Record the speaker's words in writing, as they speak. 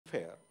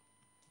welfare,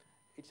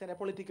 it's an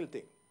apolitical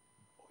thing.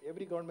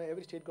 Every government,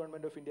 every state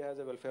government of India has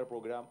a welfare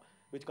program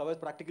which covers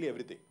practically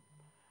everything,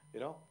 you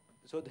know.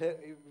 So there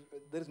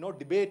is no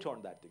debate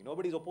on that thing.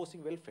 Nobody is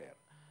opposing welfare.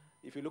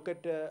 If you look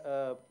at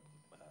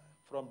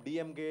from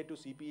DMK to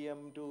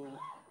CPM to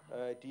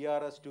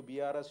TRS to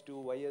BRS to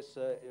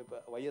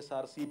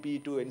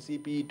YSRCP to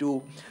NCP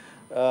to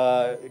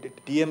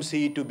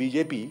TMC to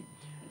BJP,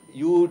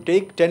 you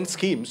take 10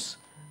 schemes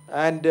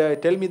and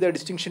tell me the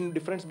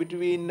difference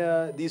between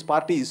these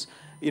parties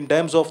in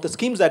terms of the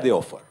schemes that they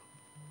offer.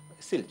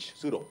 Silch,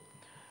 zero.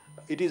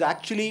 It is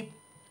actually,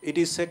 it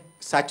is a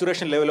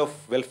saturation level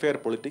of welfare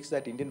politics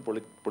that Indian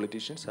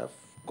politicians have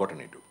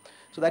gotten into.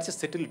 So that's a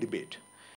settled debate.